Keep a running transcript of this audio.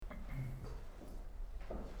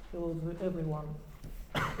Hello to everyone.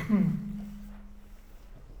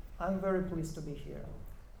 I'm very pleased to be here.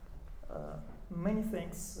 Many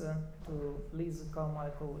thanks to Liz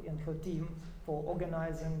Carmichael and her team for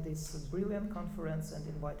organizing this brilliant conference and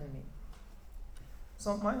inviting me.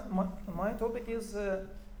 So my topic is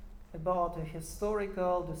about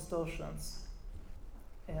historical distortions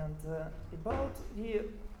and about the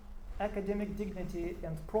academic dignity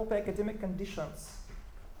and proper academic conditions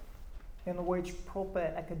in which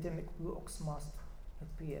proper academic works must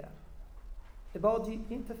appear, about the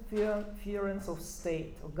interference of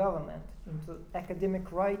state or government into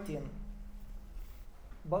academic writing,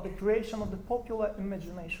 about the creation of the popular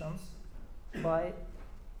imaginations by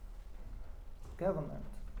government.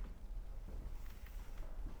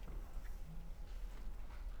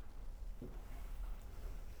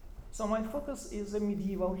 So my focus is a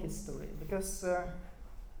medieval history, because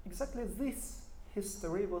exactly this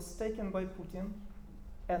history was taken by Putin,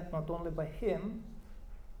 and not only by him,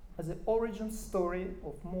 as the origin story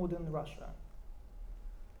of modern Russia.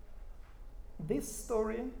 This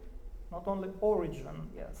story, not only origin,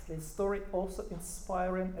 yes, this story also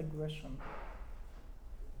inspiring aggression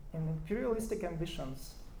and imperialistic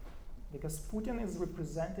ambitions, because Putin is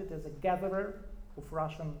represented as a gatherer of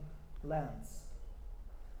Russian lands.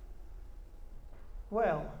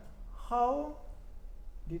 Well, how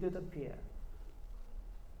did it appear?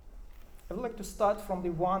 I would like to start from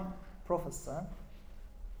the one professor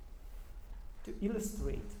to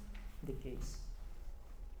illustrate the case.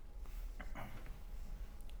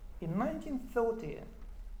 In 1930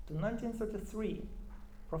 to 1933,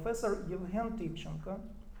 Professor Kyivan Rus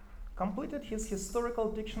completed his historical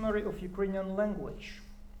dictionary of Ukrainian language,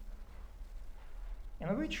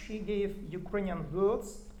 in which he gave Ukrainian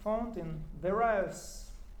words found in various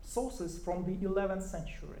sources from the 11th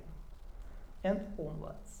century and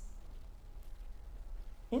onwards.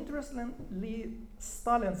 Interestingly,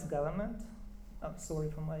 Stalin's government, sorry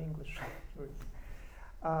for my English, it's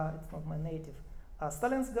not my native.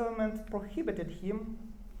 Stalin's government prohibited him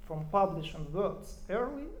from publishing works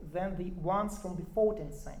earlier than the ones from the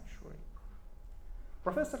 14th century.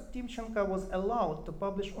 Professor Timchenko was allowed to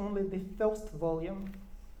publish only the first volume,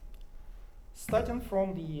 starting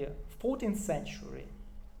from the 14th century,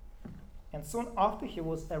 and soon after he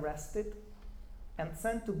was arrested and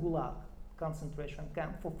sent to Gulag concentration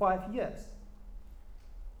camp for 5 years.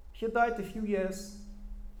 He died a few years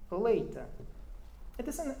later. It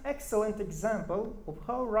is an excellent example of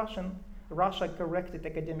how Russia corrected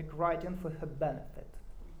academic writing for her benefit.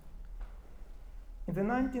 In the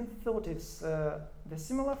 1930s, the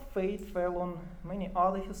similar fate fell on many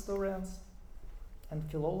other historians and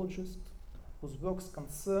philologists whose works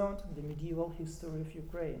concerned the medieval history of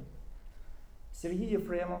Ukraine. Sergei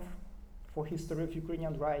Efremov for History of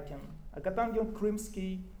Ukrainian Writing, Agatangel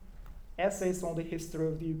Krymsky, Essays on the History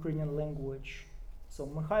of the Ukrainian Language. So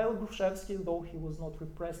Mikhail Grushevsky, though he was not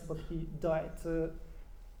repressed, but he died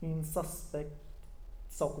in suspect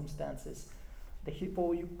circumstances, the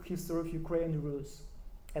History of Kyivan Rus,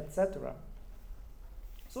 etc.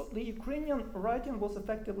 So the Ukrainian writing was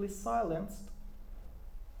effectively silenced,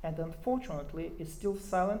 and unfortunately is still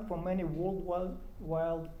silent for many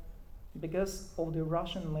worldwide because of the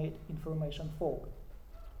Russian-made information fog.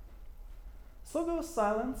 So they were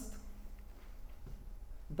silenced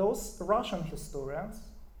those Russian historians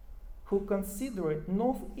who considered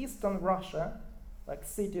northeastern Russia, like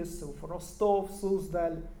cities of Rostov,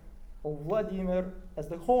 Suzdal, or Vladimir, as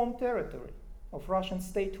the home territory of Russian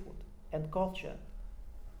statehood and culture.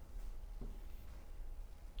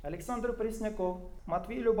 Alexander Presnyakov,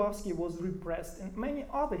 Matvey Lubavsky was repressed, and many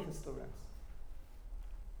other historians,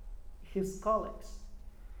 his colleagues.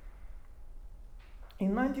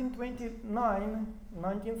 In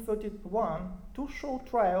 1929-1931, two short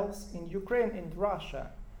trials in Ukraine and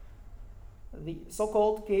Russia, the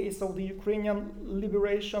so-called case of the Ukrainian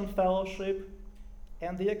Liberation Fellowship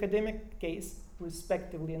and the academic case,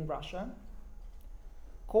 respectively, in Russia,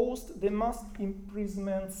 caused the mass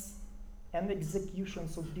imprisonments and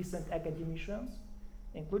executions of decent academicians,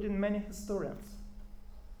 including many historians.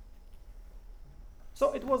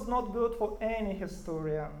 So it was not good for any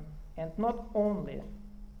historian, and not only,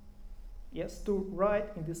 yes, to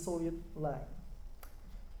write in the Soviet line,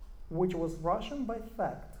 which was Russian by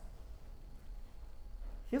fact.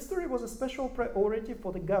 History was a special priority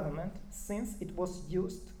for the government since it was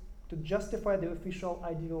used to justify the official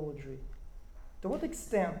ideology. To what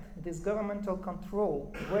extent this governmental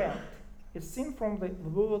control went is seen from the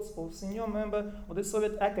words of senior member of the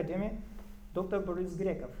Soviet Academy, Dr. Boris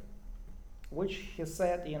Grekov, which he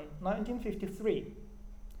said in 1953.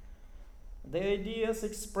 the ideas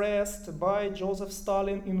expressed by Joseph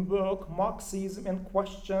Stalin in work Marxism and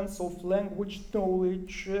Questions of Language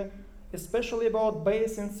Knowledge, especially about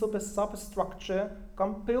base and superstructure,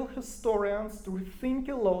 compel historians to rethink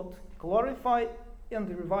a lot, clarify and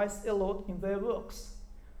revise a lot in their works.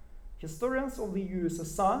 Historians of the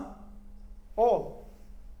USSR all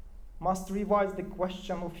must revise the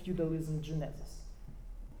question of feudalism genesis.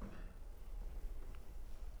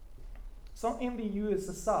 So in the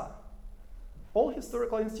USSR, all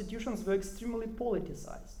historical institutions were extremely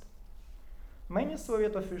politicized. Many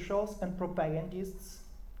Soviet officials and propagandists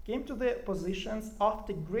came to their positions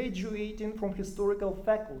after graduating from historical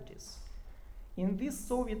faculties. In this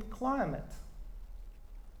Soviet climate,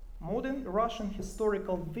 modern Russian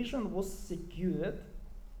historical vision was secured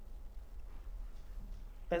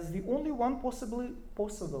as the only one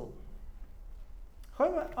possible.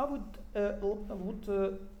 However, I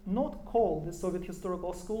would not call the Soviet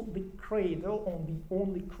historical school the cradle or the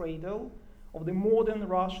only cradle of the modern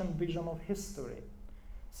Russian vision of history,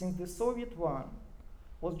 since the Soviet one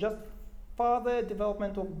was just further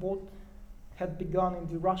development of what had begun in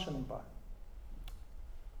the Russian Empire.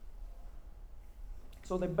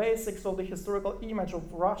 So the basics of the historical image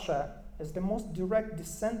of Russia as the most direct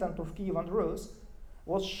descendant of Kyivan Rus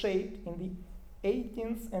was shaped in the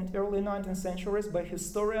 18th and early 19th centuries by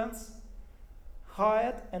historians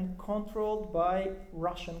hired and controlled by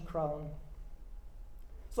Russian crown.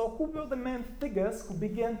 So who were the main figures who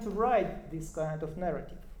began to write this kind of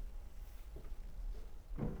narrative?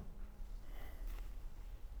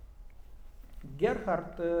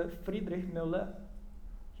 Gerhard Friedrich Müller,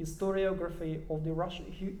 historiography of the Russian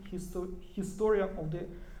historian of the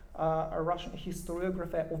Russian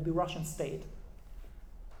historiographer of the Russian state,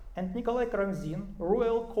 and Nikolai Karamzin,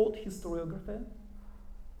 royal court historiographer.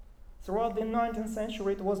 Throughout the 19th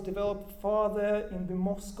century, it was developed further in the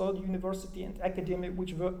Moscow University and academy,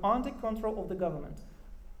 which were under control of the government.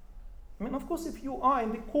 I mean, of course, if you are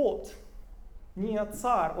in the court near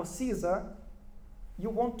Tsar or Caesar, you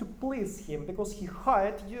want to please him because he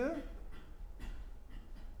hired you,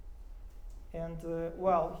 and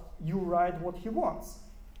well, you write what he wants,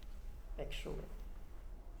 actually.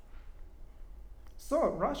 So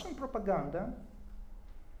Russian propaganda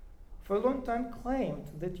for a long time claimed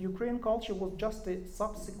that Ukrainian culture was just a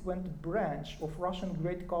subsequent branch of Russian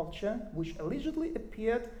great culture, which allegedly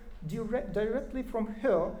appeared directly from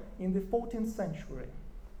her in the 14th century,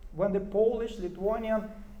 when the Polish, Lithuanian,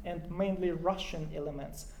 and mainly Russian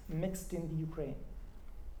elements mixed in the Ukraine.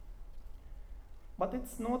 But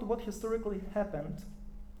it's not what historically happened.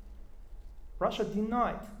 Russia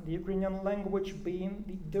denied the Ukrainian language being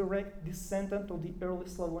the direct descendant of the early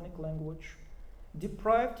Slavonic language,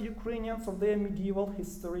 deprived Ukrainians of their medieval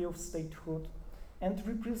history of statehood, and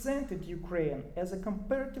represented Ukraine as a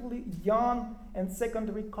comparatively young and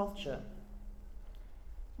secondary culture.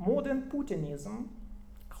 Modern Putinism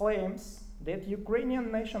claims that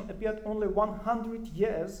Ukrainian nation appeared only 100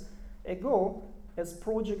 years ago as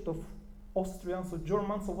project of Austrians or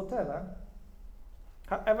Germans or whatever.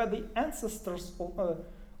 However, the ancestors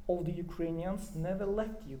of the Ukrainians never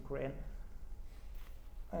left Ukraine.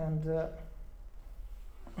 And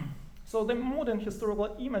so the modern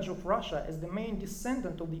historical image of Russia as the main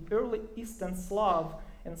descendant of the early Eastern Slav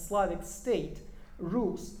and Slavic state,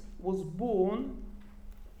 Rus, was born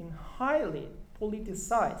in highly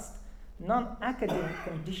politicized, non-academic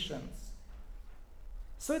conditions.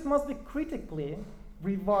 So it must be critically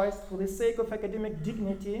revised for the sake of academic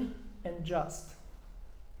dignity and just.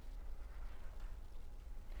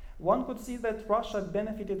 One could see that Russia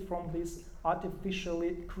benefited from this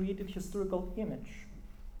artificially created historical image.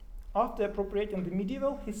 After appropriating the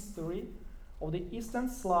medieval history of the Eastern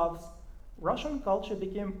Slavs, Russian culture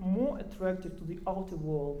became more attractive to the outer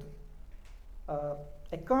world.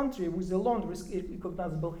 A country with a long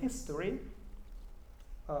recognizable history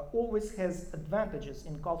always has advantages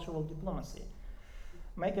in cultural diplomacy,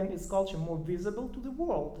 making its culture more visible to the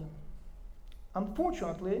world.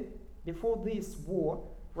 Unfortunately, before this war,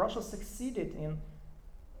 Russia succeeded in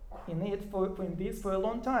this for a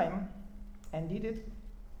long time and did it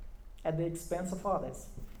at the expense of others.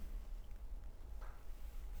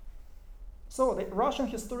 So the Russian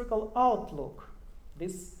historical outlook,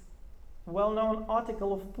 this well-known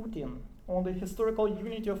article of Putin on the historical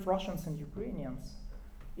unity of Russians and Ukrainians,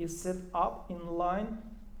 is set up in line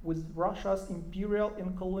with Russia's imperial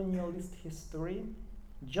and colonialist history,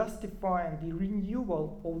 justifying the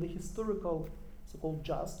renewal of the historical so-called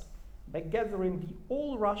just by gathering the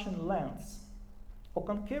all Russian lands or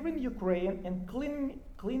conquering Ukraine and cleaning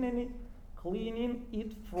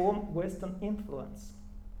it from Western influence.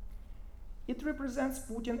 it represents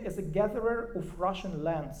Putin as a gatherer of Russian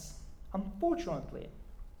lands. Unfortunately,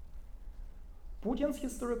 Putin's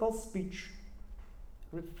historical speech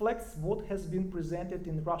reflects what has been presented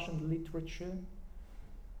in Russian literature,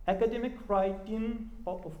 academic writing,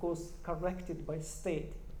 of course corrected by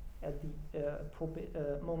state at the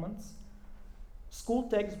proper moments, school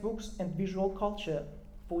textbooks and visual culture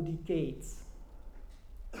for decades.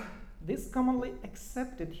 This commonly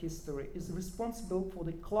accepted history is responsible for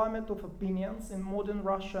the climate of opinions in modern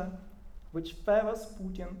Russia, which favors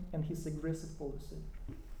Putin and his aggressive policy.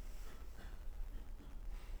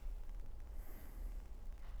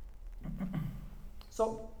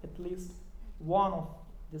 So, at least one of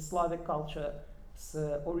the Slavic cultures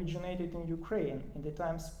originated in Ukraine in the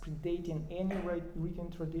times predating any written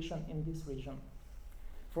tradition in this region.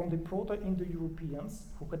 From the Proto-Indo-Europeans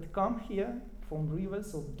who had come here from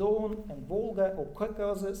rivers of Don and Volga or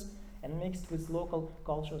Caucasus and mixed with local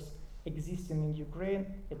cultures existing in Ukraine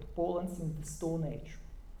at Poland since the Stone Age.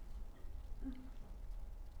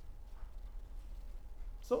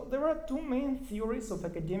 So there are two main theories of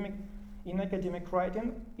academic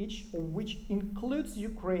writing, each of which includes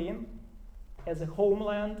Ukraine as a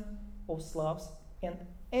homeland of Slavs, and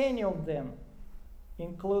any of them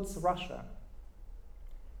includes Russia.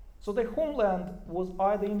 So the homeland was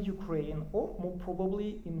either in Ukraine or more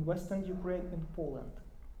probably in Western Ukraine and Poland,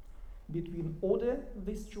 between Oder,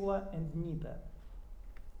 Vistula and Dnieper.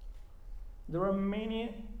 There are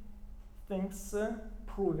many things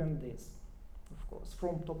proving this, of course,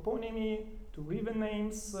 from toponymy to river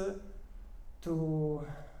names to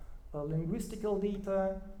linguistical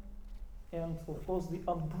data, and of course the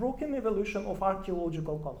unbroken evolution of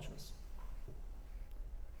archaeological cultures.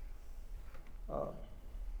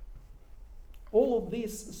 All of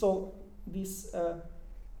this, so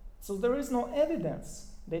there is no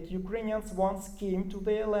evidence that Ukrainians once came to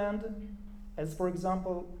their land, as for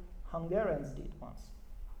example Hungarians did once.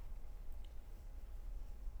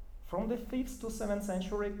 From the 5th to 7th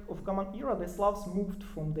century of Common Era, the Slavs moved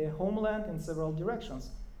from their homeland in several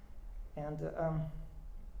directions. And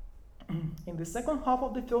in the second half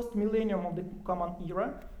of the first millennium of the Common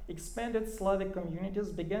Era, expanded Slavic communities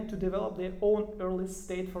began to develop their own early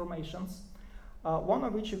state formations, one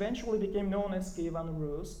of which eventually became known as Kyivan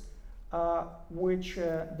Rus, which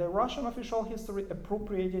the Russian official history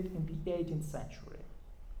appropriated in the 18th century.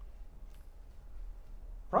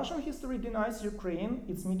 Russian history denies Ukraine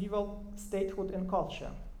its medieval statehood and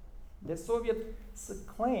culture. The Soviets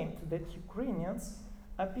claimed that Ukrainians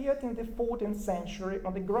appeared in the 14th century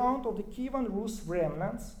on the ground of the Kyivan Rus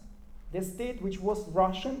remnants, the state which was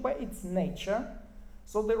Russian by its nature,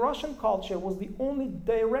 so the Russian culture was the only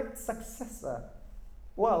direct successor.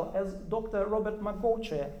 Well, as Dr. Robert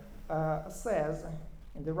Magoche says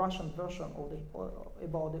in the Russian version of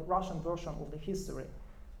about the Russian version of the history,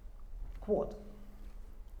 quote,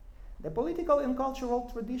 "The political and cultural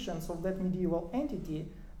traditions of that medieval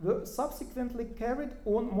entity were subsequently carried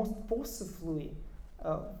on most forcefully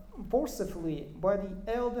by the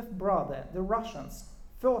eldest brother, the Russians,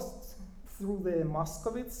 first through the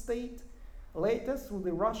Muscovite state, later through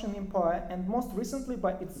the Russian Empire, and most recently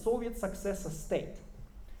by its Soviet successor state.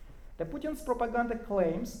 The Putin's propaganda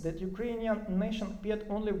claims that Ukrainian nation appeared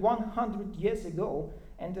only 100 years ago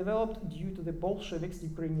and developed due to the Bolsheviks'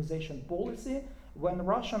 Ukrainization policy, when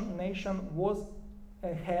Russian nation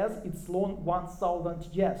has its long 1,000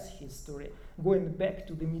 years history, going back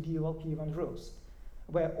to the medieval Kyivan Rus,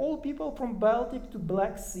 where all people from Baltic to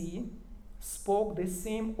Black Sea spoke the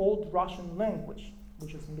same old Russian language,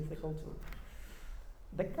 which is mythical too.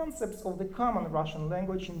 The concepts of the common Russian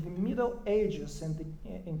language in the Middle Ages and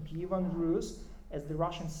in Kyivan Rus as the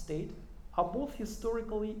Russian state are both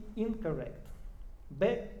historically incorrect,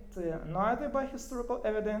 backed neither by historical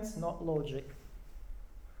evidence nor logic.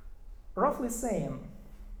 Roughly saying,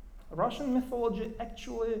 Russian mythology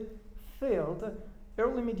actually failed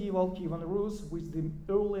early medieval Kyivan Rus with the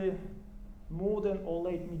early modern or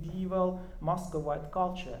late medieval Muscovite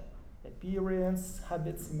culture, appearance,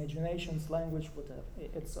 habits, imaginations, language, whatever,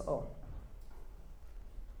 and so on.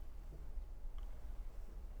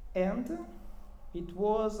 And it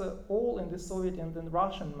was all in the Soviet and the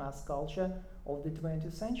Russian mass culture of the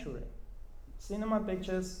 20th century. Cinema,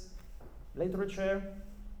 pictures, literature,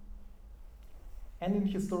 and in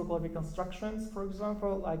historical reconstructions, for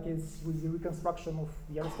example, like it's with the reconstruction of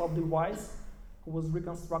Yaroslav the Wise, who was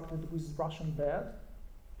reconstructed with Russian bird,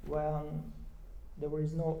 when there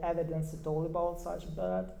was no evidence at all about such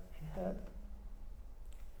bird he had.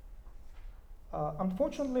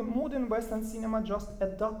 Unfortunately, modern Western cinema just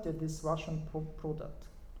adopted this Russian product.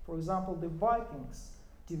 For example, the Vikings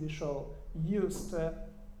TV show used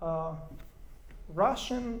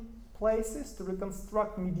Russian places to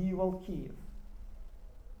reconstruct medieval Kiev.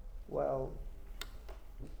 Well,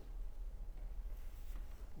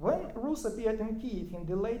 when Rus appeared in Kiev in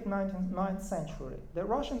the late 9th century, the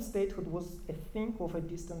Russian statehood was a thing of a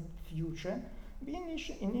distant future, being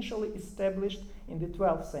initially established in the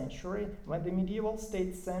 12th century when the medieval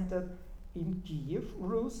state centered in Kyivan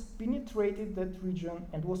Rus penetrated that region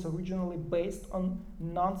and was originally based on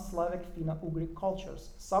non-Slavic Finno-Ugric cultures,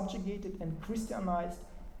 subjugated and Christianized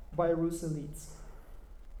by Rus elites.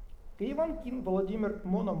 Kyivan king Vladimir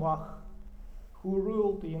Monomach, who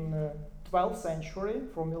ruled in 12th century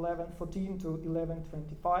from 1114 to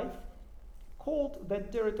 1125, called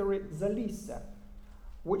that territory Zalisia,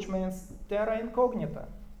 which means terra incognita,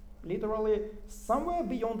 literally somewhere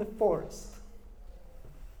beyond the forest.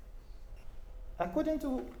 According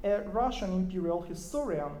to a Russian imperial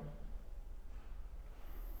historian,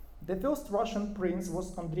 the first Russian prince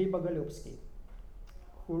was Andrii Pastushenko,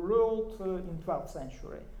 who ruled in 12th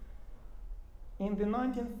century. In the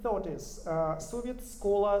 1930s, Soviet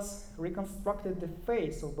scholars reconstructed the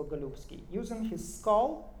face of Pastushenko using his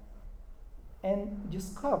skull and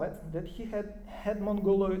discovered that he had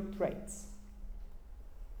Mongoloid traits.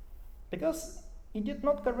 Because it did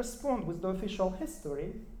not correspond with the official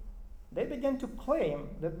history, they began to claim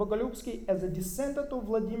that Pastushenko, as a descendant of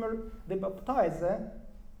Vladimir the Baptizer,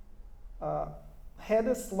 had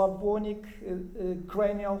a Slavonic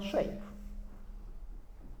cranial shape.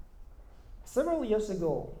 Several years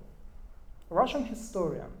ago, Russian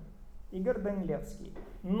historian Igor Danilevsky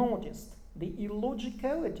noticed the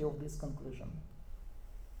illogicality of this conclusion.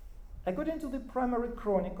 According to the primary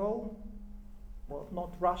chronicle, well,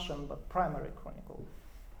 not Russian, but primary chronicle,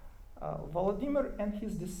 Vladimir and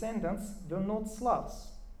his descendants were not Slavs,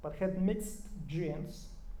 but had mixed genes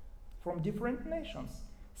from different nations: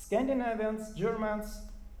 Scandinavians, Germans,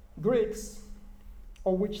 Greeks,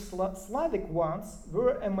 of which Slavic ones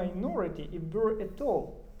were a minority, if were at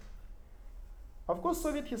all. Of course,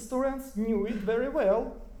 Soviet historians knew it very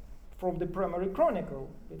well from the primary chronicle.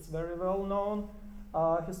 It's a very well-known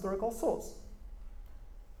historical source.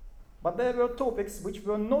 But there were topics which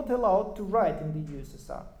were not allowed to write in the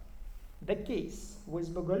USSR. The case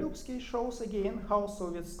with Pastushenko shows again how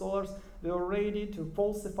Soviet scholars were ready to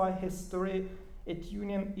falsify history,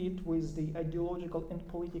 attuning it with the ideological and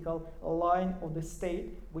political line of the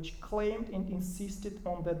state, which claimed and insisted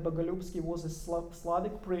on that Pastushenko was a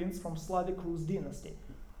Slavic prince from Slavic Rus dynasty.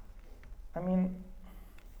 I mean,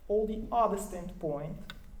 all the other standpoint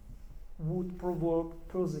would provoke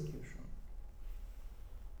persecution.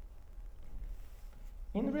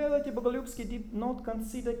 In reality, Pastushenko did not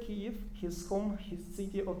consider Kiev his home, his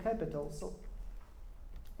city or capital. So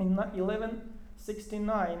in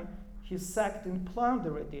 1169, he sacked and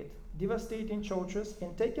plundered it, devastating churches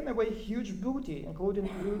and taking away huge booty, including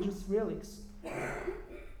religious relics.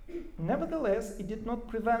 Nevertheless, it did not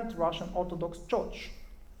prevent Russian Orthodox Church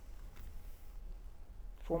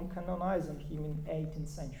from canonizing him in 18th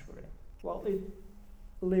century. Well, it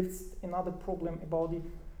lifts another problem about the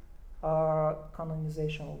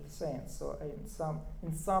canonization of the saints. So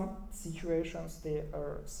in some situations,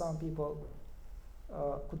 some people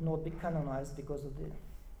could not be canonized because of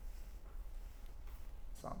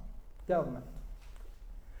some government.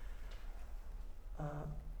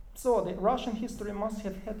 So the Russian history must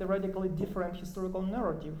have had a radically different historical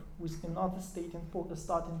narrative with another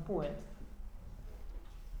starting point.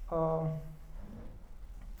 So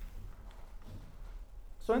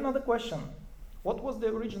another question. What was the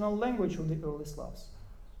original language of the early Slavs?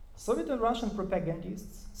 Soviet and Russian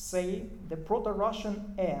propagandists say the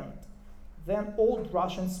Proto-Russian and then Old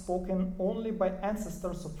Russian spoken only by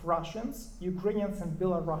ancestors of Russians, Ukrainians and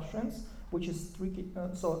Belarusians, which is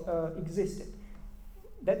existed.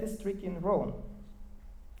 That is tricky and wrong.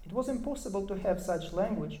 It was impossible to have such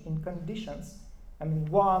language in conditions,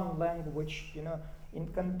 one language, in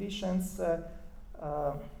conditions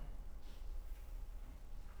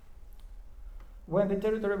when the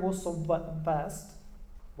territory was so vast,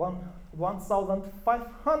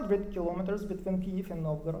 1,500 kilometers between Kyiv and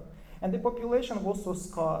Novgorod, and the population was so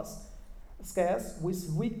scarce with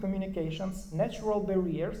weak communications, natural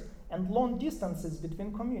barriers, and long distances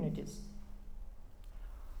between communities.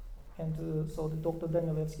 And so the Dr.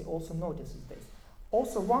 Danilevsky also notices this.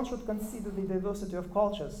 Also, one should consider the diversity of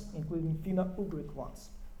cultures, including Finno-Ugric ones.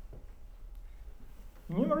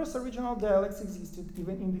 Numerous original dialects existed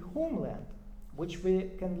even in the homeland, which we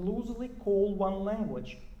can loosely call one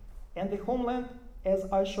language. And the homeland, as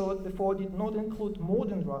I showed before, did not include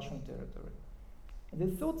modern Russian territory. In the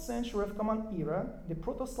 3rd century of Common Era, the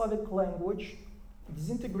Proto-Slavic language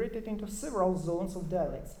disintegrated into several zones of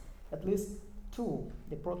dialects, at least two.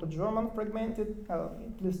 The Proto-German fragmented,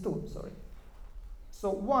 at least two, sorry. So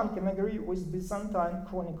one can agree with Byzantine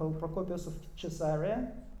chronicle Procopius of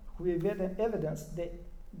Caesarea, who evidenced that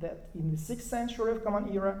in the 6th century of Common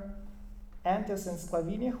Era, Antes and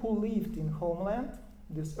Slovenia, who lived in homeland,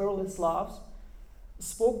 these early Slavs,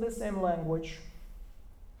 spoke the same language,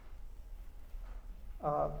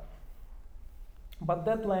 but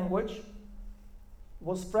that language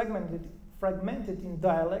was fragmented in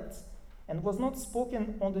dialects and was not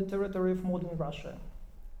spoken on the territory of modern Russia.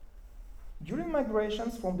 During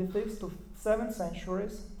migrations from the 5th to 7th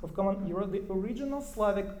centuries of Common Era, the original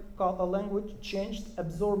Slavic language changed,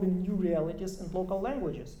 absorbing new realities and local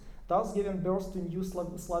languages, thus giving birth to new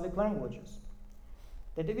Slavic languages.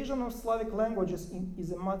 The division of Slavic languages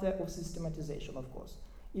is a matter of systematization, of course.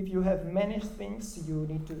 If you have many things, you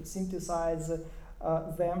need to synthesize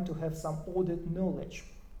them to have some ordered knowledge.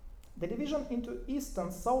 The division into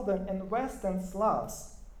Eastern, Southern, and Western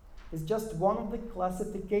Slavs is just one of the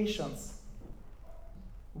classifications,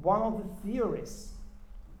 one of the theories,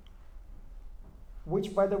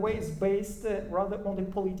 which, by the way, is based rather on the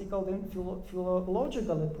political than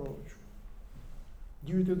philological approach,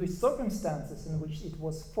 due to the circumstances in which it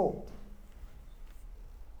was fought.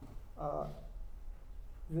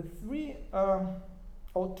 The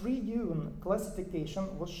triune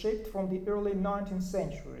classification was shaped from the early 19th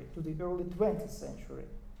century to the early 20th century,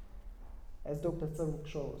 as Dr. Tsaruk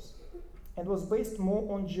shows, and was based more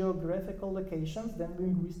on geographical locations than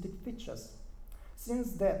linguistic features.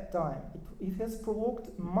 Since that time, it has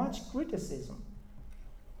provoked much criticism.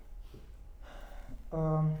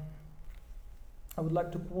 I would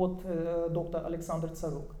like to quote Dr. Alexander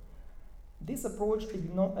Tsaruk. This approach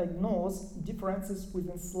ignores differences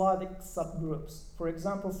within Slavic subgroups. For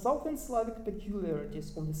example, Southern Slavic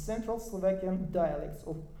peculiarities of the Central Slovakian dialects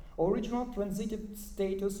of original transitive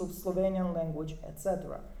status of Slovenian language,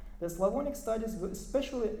 etc. The Slavonic studies were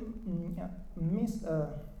especially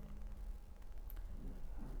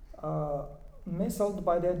misled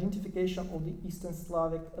by the identification of the Eastern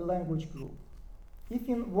Slavic language group. If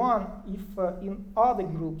in other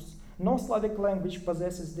groups no Slavic language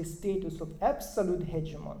possesses the status of absolute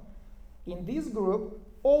hegemon, in this group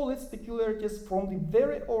all its peculiarities from the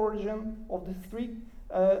very origin of the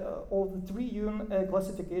triune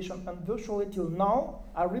classification and virtually till now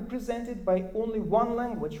are represented by only one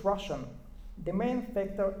language, Russian. The main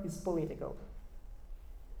factor is political.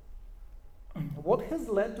 What has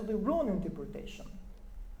led to the wrong interpretation?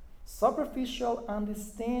 Superficial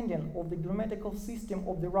understanding of the grammatical system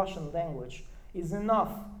of the Russian language is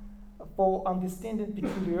enough for understanding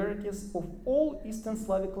peculiarities of all Eastern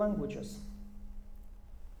Slavic languages.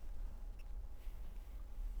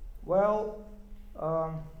 Well,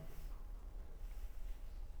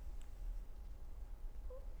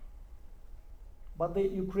 but the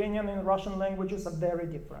Ukrainian and Russian languages are very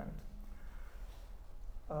different.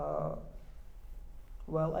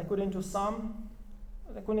 Well, according to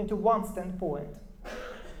one standpoint,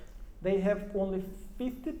 they have only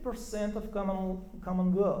 50% of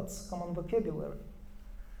common words, common vocabulary.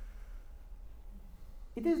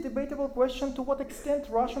 It is a debatable question to what extent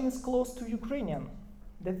Russian is close to Ukrainian.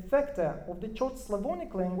 The factor of the Church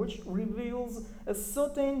Slavonic language reveals a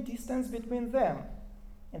certain distance between them.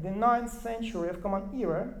 In the 9th century of Common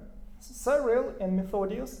Era, Cyril and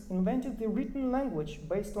Methodius invented the written language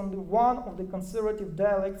based on one of the conservative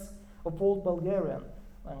dialects of Old Bulgarian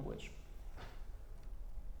language.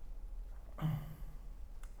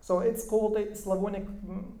 So it's called a Slavonic,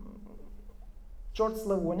 Church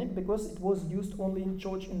Slavonic, because it was used only in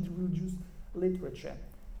church and religious literature.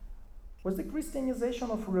 With the Christianization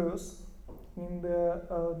of Rus in the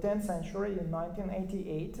 10th century, in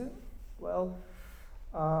 1988, well,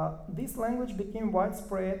 this language became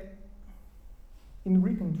widespread in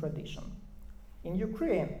written tradition. In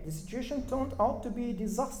Ukraine, the situation turned out to be a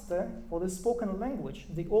disaster for the spoken language,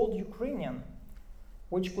 the Old Ukrainian,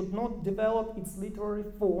 which could not develop its literary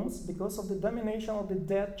forms because of the domination of the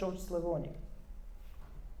dead Church Slavonic.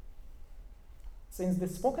 Since the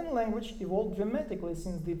spoken language evolved dramatically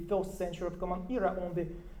since the 1st century of Common Era, on the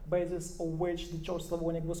basis of which the Church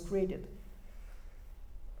Slavonic was created.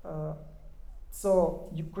 So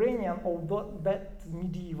Ukrainian, although that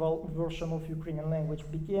medieval version of Ukrainian language,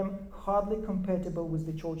 became hardly compatible with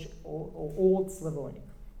the Church or Old Slavonic.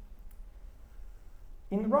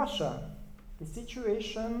 In Russia, the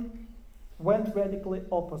situation went radically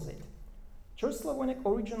opposite. Church Slavonic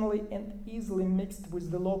originally and easily mixed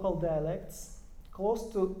with the local dialects,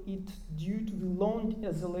 close to it due to the long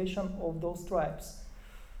isolation of those tribes.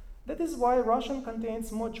 That is why Russian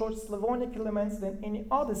contains more Church Slavonic elements than any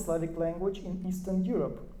other Slavic language in Eastern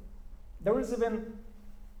Europe. There is even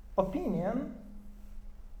opinion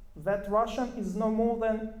that Russian is no more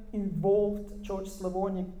than involved Church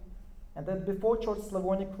Slavonic, and that before Church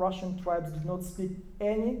Slavonic, Russian tribes did not speak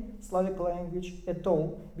any Slavic language at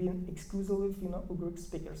all, being exclusively Finno-Ugric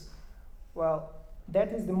speakers. Well, that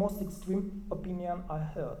is the most extreme opinion I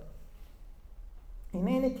heard. In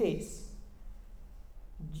any case,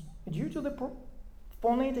 due to the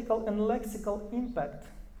phonetical and lexical impact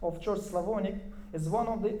of Church Slavonic as one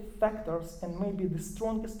of the factors, and maybe the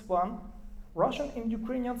strongest one, Russian and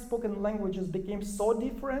Ukrainian spoken languages became so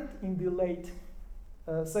different in the late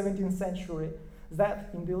 17th century that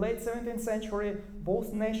in the late 17th century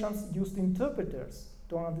both nations used interpreters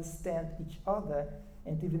to understand each other,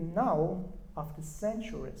 and even now, after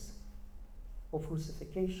centuries of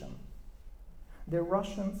Russification, the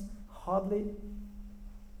Russians hardly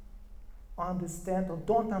understand or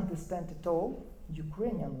don't understand at all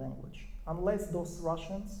Ukrainian language, unless those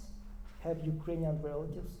Russians have Ukrainian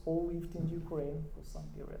relatives or lived in Ukraine for some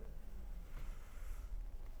period.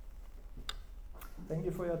 Thank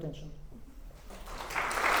you for your attention.